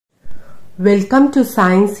Welcome to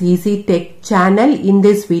Science Easy Tech channel. In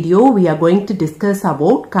this video, we are going to discuss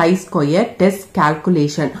about chi-square test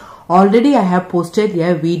calculation. Already I have posted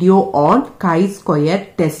a video on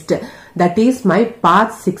chi-square test. That is my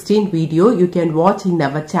part 16 video. You can watch in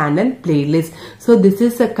our channel playlist. So this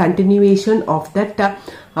is a continuation of that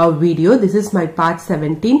video. This is my part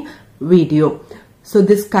 17 video. So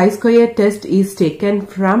this chi-square test is taken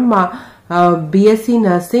from Bsc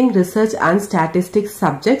Nursing Research and Statistics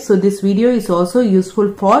subject. So this video is also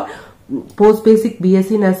useful for post-basic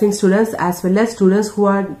Bsc Nursing students as well as students who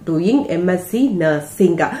are doing Msc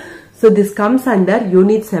Nursing. So this comes under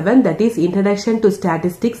Unit 7, that is Introduction to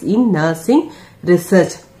Statistics in Nursing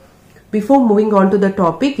Research. Before moving on to the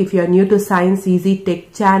topic, if you are new to Science Easy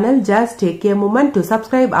Tech channel, just take a moment to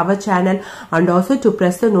subscribe our channel and also to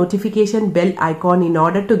press the notification bell icon in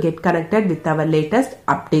order to get connected with our latest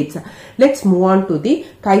updates. Let's move on to the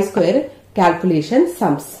chi-square calculation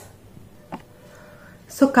sums.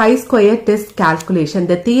 So chi-square test calculation,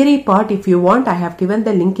 the theory part, if you want, I have given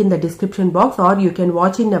the link in the description box, or you can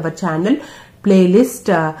watch in our channel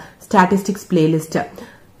playlist, statistics playlist.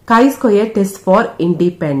 Chi-square test for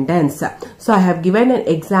independence. So I have given an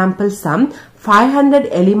example sum. 500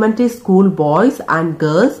 elementary school boys and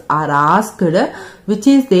girls are asked which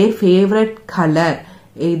is their favorite color,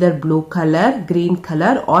 either blue color, green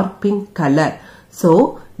color or pink color.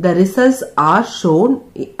 So the results are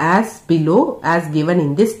shown as below as given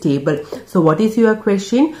in this table. So what is your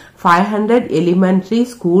question? 500 elementary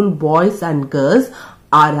school boys and girls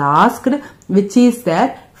are asked which is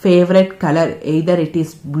their favorite color, either it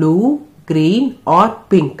is blue, green or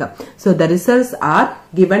pink. So the results are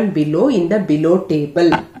given below in the below table.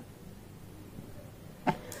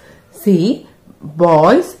 See,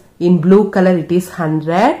 boys in blue color it is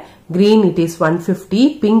 100, green it is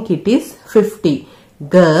 150, pink it is 50.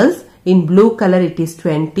 Girls in blue color it is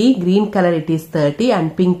 20, green color it is 30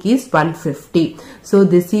 and pink is 150. So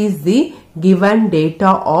this is the given data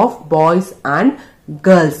of boys and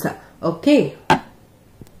girls. Okay.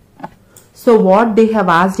 So what they have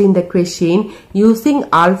asked in the question, using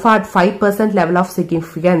alpha at 5% level of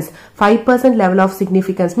significance. 5% level of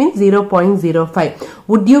significance means 0.05.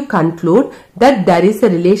 Would you conclude that there is a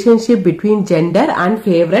relationship between gender and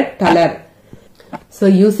favorite color? So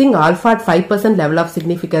using alpha at 5% level of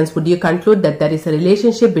significance, would you conclude that there is a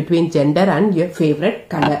relationship between gender and your favorite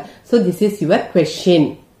color? So this is your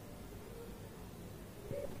question.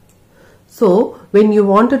 So when you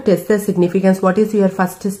want to test the significance, what is your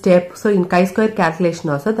first step? So in chi-square calculation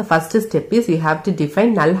also, the first step is you have to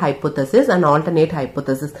define null hypothesis and alternate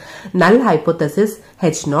hypothesis. Null hypothesis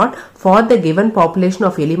H0 for the given population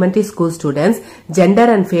of elementary school students, gender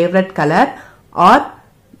and favorite color are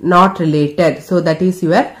not related. So that is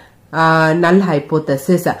your null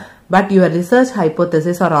hypothesis. But your research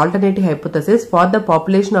hypothesis or alternative hypothesis for the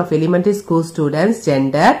population of elementary school students,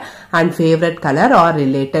 gender and favorite color are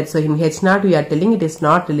related. So in H0 you are telling it is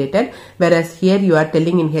not related, whereas here you are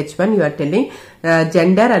telling in H1 you are telling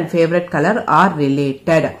gender and favorite color are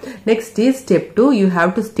related. Next is step 2. You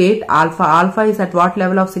have to state alpha. Alpha is at what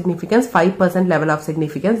level of significance? 5% level of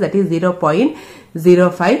significance, that is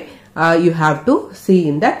 0.05. You have to see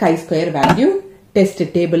in the chi-square value, test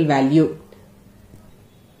table value.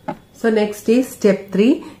 So next is step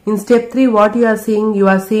 3. In step 3 what you are seeing? You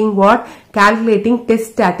are seeing what? Calculating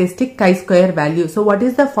test statistic chi-square value. So what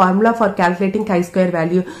is the formula for calculating chi-square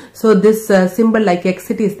value? So this symbol like x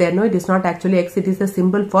it is there. No, it is not actually x. It is a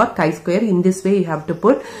symbol for chi-square. In this way you have to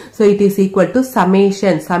put. So it is equal to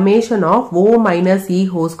summation of O minus E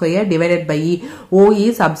whole square divided by E. O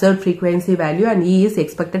is observed frequency value and E is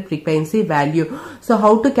expected frequency value. So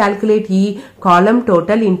how to calculate E? Column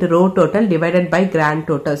total into row total divided by grand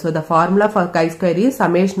total. So the formula for chi-square is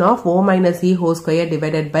summation of O minus E whole square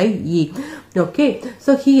divided by E. Okay,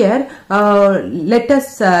 so here let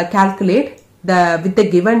us calculate with the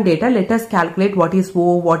given data. Let us calculate what is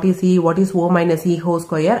O, what is E, what is O minus E whole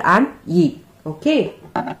square and E. Okay.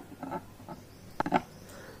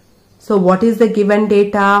 So what is the given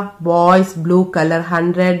data? Boys blue color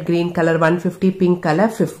 100, green color 150, pink color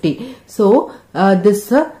 50. So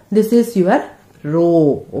this is your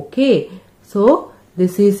row. Okay. So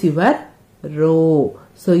this is your row.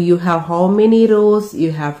 So you have how many rows?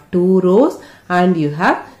 You have 2 rows and you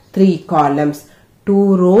have 3 columns.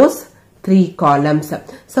 2 rows, 3 columns.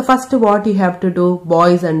 So first what you have to do?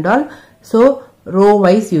 Boys and all. So row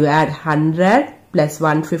wise you add 100 plus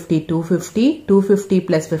 150, 250, 250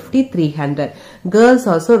 plus 50, 300. Girls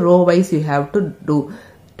also row wise you have to do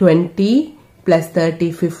 20 plus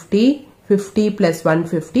 30, 50, 50 plus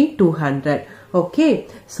 150, 200. Okay.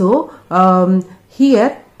 So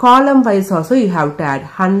here Column wise also you have to add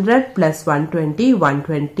 100 plus 120,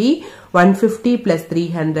 120, 150 plus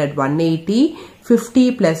 300, 180,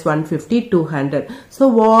 50 plus 150, 200. So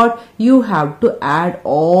what? You have to add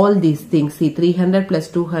all these things. See, 300 plus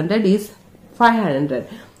 200 is 500.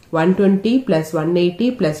 120 plus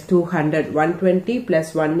 180 plus 200. 120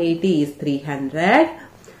 plus 180 is 300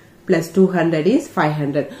 plus 200 is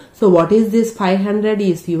 500. So what is this? 500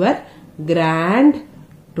 is your grand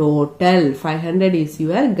total. 500 is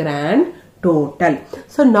your grand total.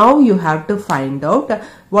 So now you have to find out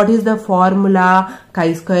what is the formula.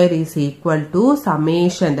 Chi-square is equal to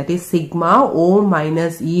summation, that is sigma O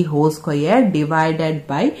minus E whole square divided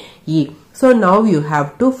by E. So now you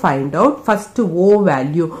have to find out first O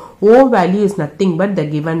value. O value is nothing but the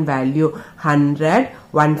given value 100,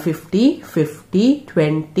 150, 50,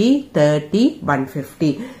 20, 30,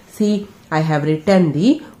 150. See, I have written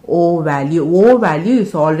the O value. O value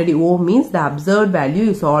is already, O means the observed value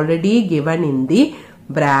is already given in the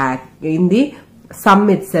bracket, in the sum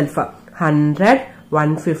itself. 100,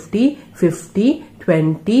 150, 50,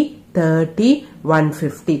 20, 30,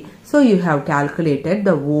 150. So you have calculated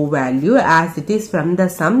the O value as it is from the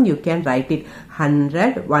sum. You can write it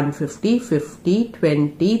 100, 150, 50,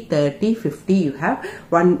 20, 30, 50. You have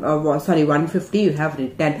 150 you have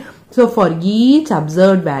written. So for each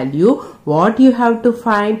observed value, what you have to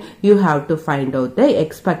find? You have to find out the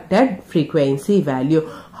expected frequency value.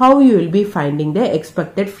 How you will be finding the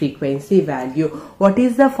expected frequency value? What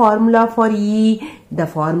is the formula for E? The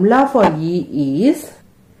formula for E is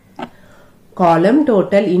column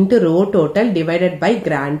total into row total divided by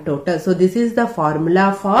grand total. So this is the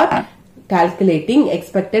formula for calculating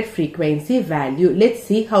expected frequency value. Let's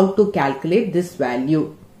see how to calculate this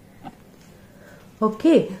value.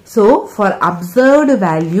 Okay, so for observed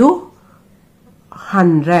value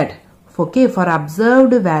 100. Okay, for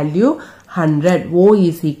observed value 100, O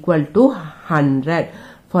is equal to 100.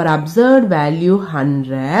 For observed value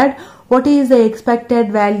 100, what is the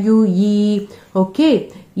expected value? E.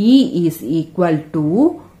 Okay, E is equal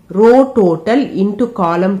to row total into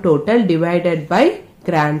column total divided by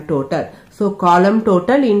grand total. So column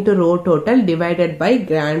total into row total divided by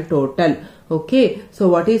grand total. Okay, so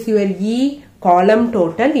what is your E? Column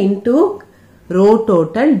total into row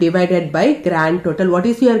total divided by grand total. What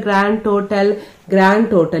is your grand total?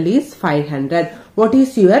 Grand total is 500. What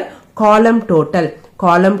is your column total?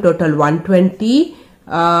 Column total 120,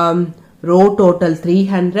 row total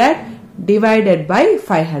 300 divided by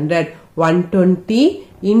 500. 120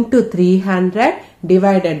 into 300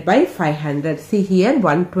 divided by 500. See here,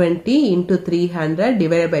 120 into 300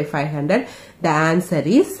 divided by 500. The answer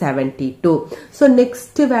is 72. So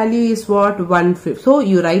next value is what? 150. So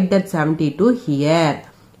you write that 72 here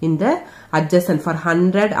in the adjacent. For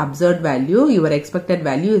 100 observed value, your expected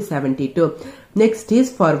value is 72. Next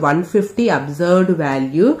is for 150 observed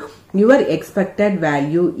value, your expected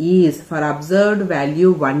value is, for observed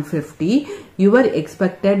value 150, your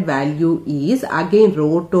expected value is again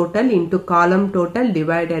row total into column total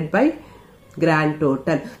divided by grand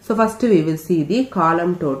total. So first we will see the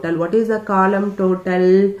column total. What is the column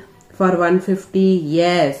total for 150?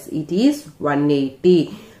 Yes, it is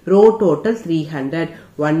 180. Row total 300.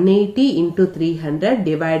 180 into 300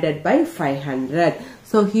 divided by 500.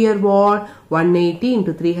 So here what? 180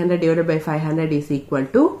 into 300 divided by 500 is equal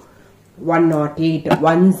to 108.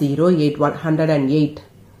 108. 108.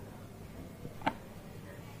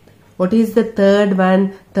 What is the third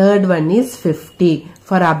one? Third one is 50.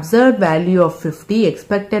 For observed value of 50,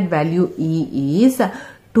 expected value E is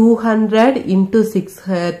 200 into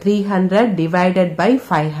 300 divided by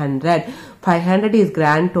 500. 500 is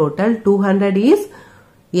grand total. 200 is,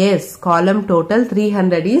 yes, column total.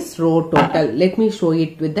 300 is row total. Let me show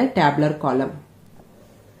it with the tabular column.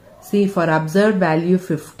 See, for observed value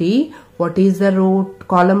 50, what is the row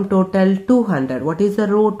column total? 200. What is the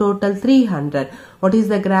row total? 300. What is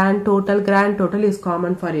the grand total? Grand total is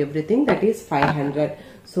common for everything, that is 500.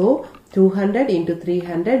 So 200 into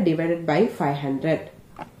 300 divided by 500.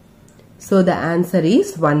 So the answer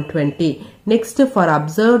is 120. Next, for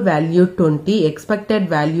observed value 20, expected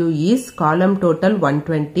value is column total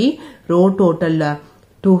 120, row total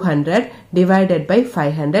 200 divided by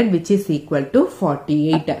 500, which is equal to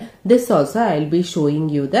 48. This also I will be showing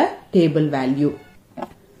you the table value.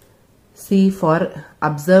 See, for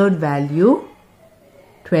observed value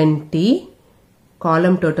 20,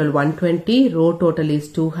 column total 120, row total is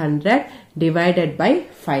 200 divided by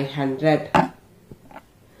 500,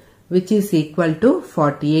 which is equal to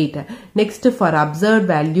 48. Next, for observed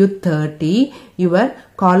value 30, your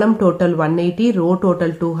column total 180, row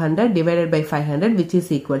total 200 divided by 500, which is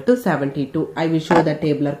equal to 72. I will show the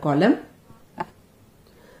tabular column.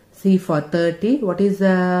 See, for 30, what is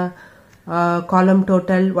the column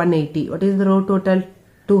total? 180. What is the row total?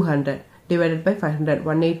 200 divided by 500.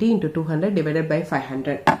 180 into 200 divided by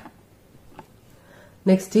 500.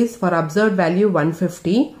 Next is for observed value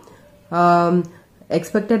 150.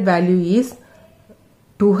 Expected value is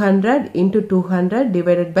 200 into 200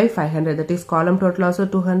 divided by 500. That is column total also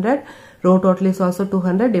 200. Row total is also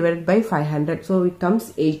 200 divided by 500. So it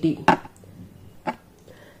comes 80.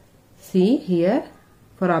 See here,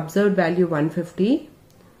 for observed value 150.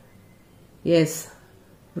 Yes,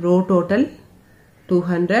 row total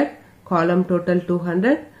 200, column total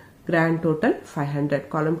 200, grand total 500.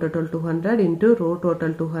 Column total 200 into row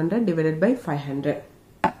total 200 divided by 500.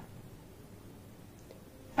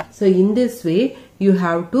 So in this way, you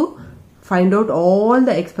have to find out all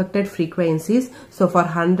the expected frequencies. So for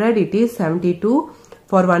 100 it is 72,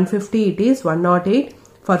 for 150 it is 108,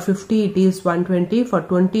 for 50 it is 120, for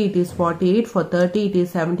 20 it is 48, for 30 it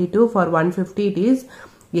is 72, for 150 it is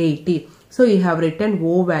 80. So you have written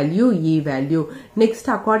O value, E value. Next,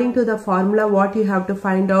 according to the formula, what you have to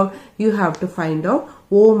find out? You have to find out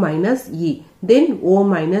O minus E, then O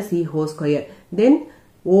minus E whole square, then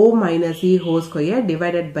O minus E whole square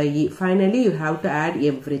divided by E. Finally, you have to add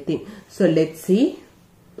everything. So let's see.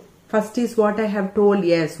 First is what I have told.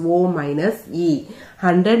 Yes, O minus E.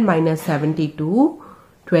 100 minus 72,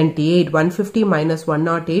 28. 150 minus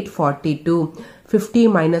 108, 42. 50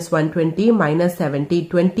 minus 120 minus 70.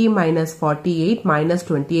 20 minus 48 minus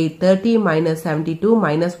 28. 30 minus 72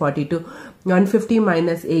 minus 42. 150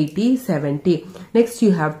 minus 80, 70. Next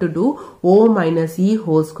you have to do O minus E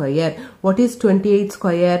whole square. What is 28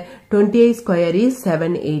 square? 28 square is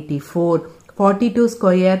 784. 42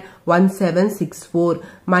 square 1764.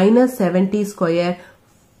 Minus 70 square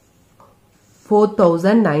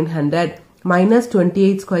 4900. Minus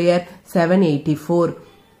 28 square 784.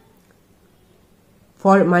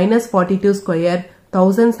 For minus 42 square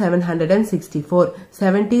 1764.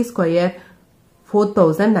 70 square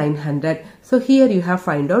 4900. So here you have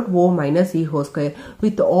find out O minus E whole square.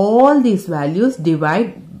 With all these values,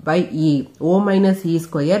 divide by E. O minus E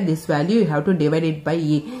square, this value you have to divide it by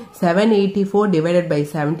E. 784 divided by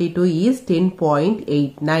 72 is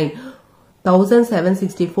 10.89.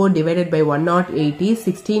 1764 divided by 108 is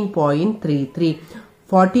 16.33.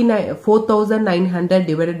 4900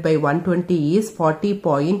 divided by 120 is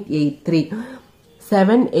 40.83.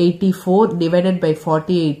 784 divided by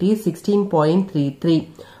 48 is 16.33.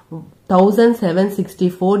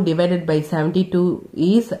 1764 divided by 72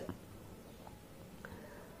 is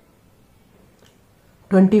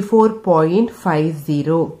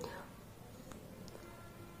 24.50.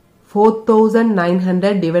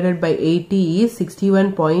 4900 divided by 80 is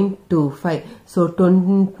 61.25. So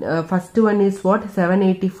first one is what?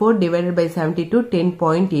 784 divided by 72,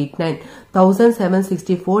 10.89.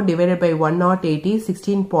 1764 divided by 108 is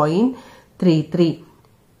 16.33.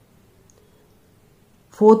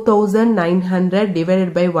 4900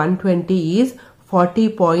 divided by 120 is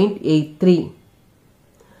 40.83.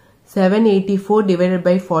 784 divided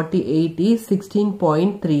by 48 is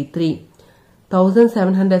 16.33.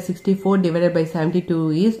 1764 divided by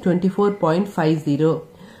 72 is 24.50.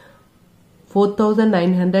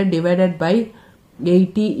 4900 divided by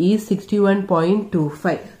 80 is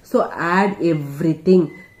 61.25. So add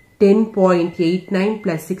everything. 10.89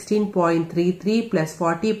 plus 16.33 plus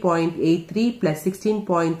 40.83 plus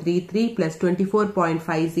 16.33 plus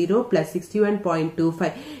 24.50 plus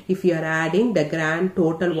 61.25. If you are adding, the grand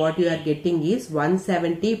total what you are getting is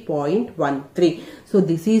 170.13. So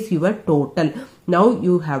this is your total. Now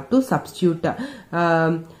you have to substitute.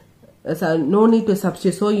 So no need to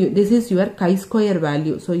substitute. So this is your chi-square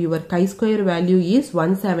value. So your chi-square value is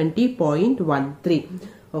 170.13.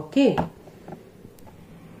 Okay.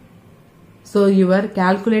 So your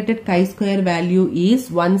calculated chi-square value is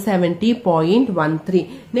 170.13.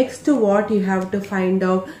 Next, what you have to find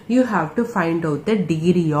out? You have to find out the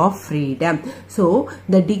degree of freedom. So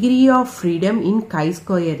the degree of freedom in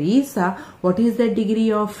chi-square is, what is the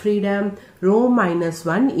degree of freedom? Row minus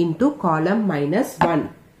 1 into column minus 1.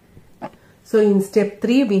 So in step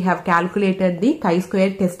 3, we have calculated the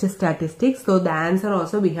chi-square test statistics. So the answer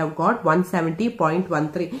also we have got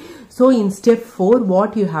 170.13. So in step 4,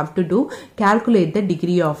 what you have to do? Calculate the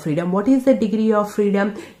degree of freedom. What is the degree of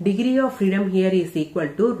freedom? Degree of freedom here is equal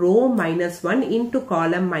to row minus 1 into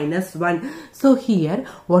column minus 1. So here,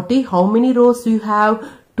 how many rows you have?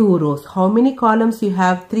 2 rows. How many columns you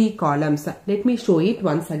have? 3 columns. Let me show it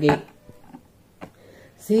once again.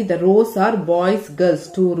 See, the rows are boys, girls,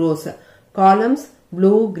 2 rows. Columns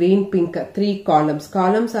blue, green, pink, 3 columns.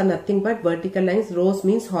 Columns are nothing but vertical lines. Rows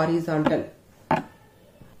means horizontal.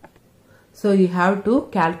 So you have to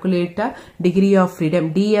calculate the degree of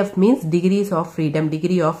freedom. DF means degrees of freedom,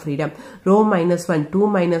 degree of freedom. Row minus 1, 2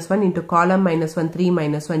 minus 1 into column minus 1, 3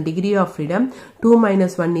 minus 1, degree of freedom. 2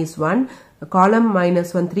 minus 1 is 1, column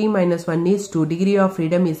minus 1, 3 minus 1 is 2, degree of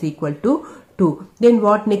freedom is equal to 2. Then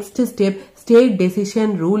what next step? State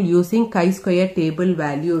decision rule using chi-square table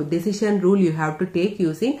value. Decision rule you have to take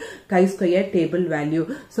using chi-square table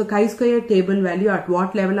value. So chi-square table value at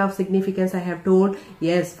what level of significance I have told?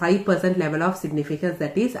 Yes, 5% level of significance,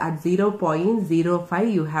 that is at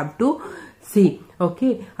 0.05 you have to see.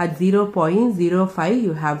 Okay, at 0.05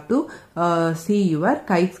 you have to see your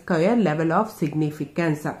chi-square level of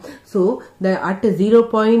significance. So at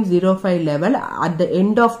 0.05 level, at the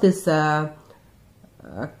end of this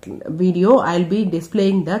video, I'll be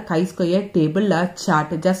displaying the chi-square table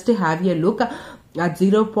chart. Just to have a look at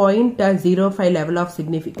 0.05 level of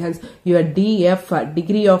significance, your DF,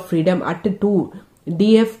 degree of freedom, at 2,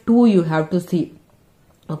 DF2 you have to see.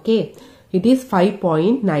 Okay, it is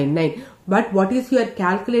 5.99. But what is your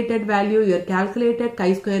calculated value? Your calculated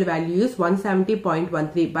chi-square value is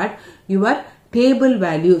 170.13, but your table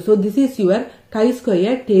value, so this is your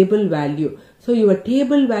chi-square table value. So your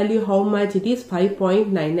table value, how much? It is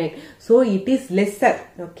 5.99. So it is lesser.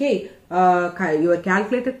 Okay. Your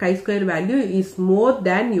calculated chi-square value is more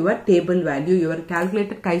than your table value. Your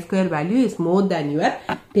calculated chi-square value is more than your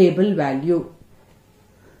table value.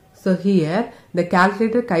 So here the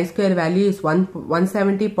calculated chi-square value is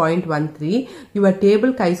 170.13. Your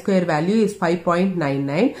table chi-square value is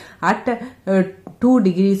 5.99 at 2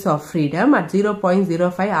 degrees of freedom at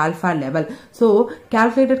 0.05 alpha level. So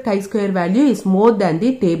calculated chi-square value is more than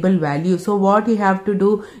the table value. So what you have to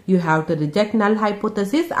do? You have to reject null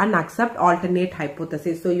hypothesis and accept alternate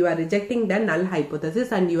hypothesis. So you are rejecting the null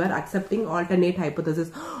hypothesis and you are accepting alternate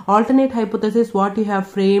hypothesis. Alternate hypothesis, what you have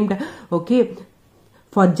framed? Okay,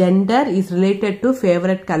 for gender is related to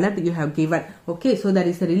favorite color you have given. Okay, so there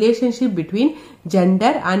is a relationship between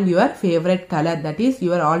gender and your favorite color, that is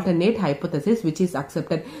your alternate hypothesis, which is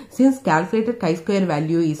accepted. Since calculated chi-square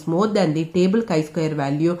value is more than the table chi-square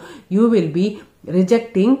value, you will be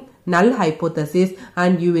rejecting null hypothesis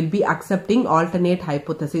and you will be accepting alternate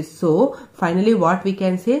hypothesis. So finally what we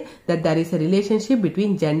can say, that there is a relationship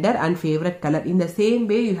between gender and favorite color. In the same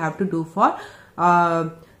way you have to do for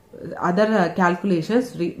other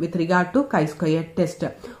calculations with regard to chi-square test.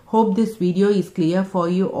 Hope this video is clear for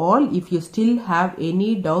you all. If you still have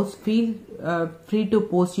any doubts, feel free to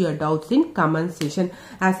post your doubts in comment section.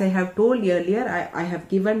 As I have told earlier, I have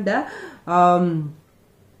given the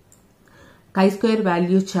chi-square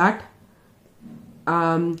value chart.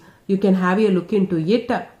 You can have a look into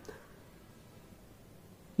it.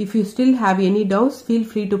 If you still have any doubts, feel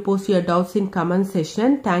free to post your doubts in comment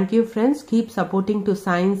section. Thank you friends. Keep supporting to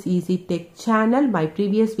Science Easy Tech channel. My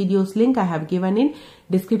previous videos link I have given in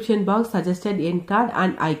description box, suggested end card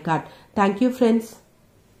and I card. Thank you friends.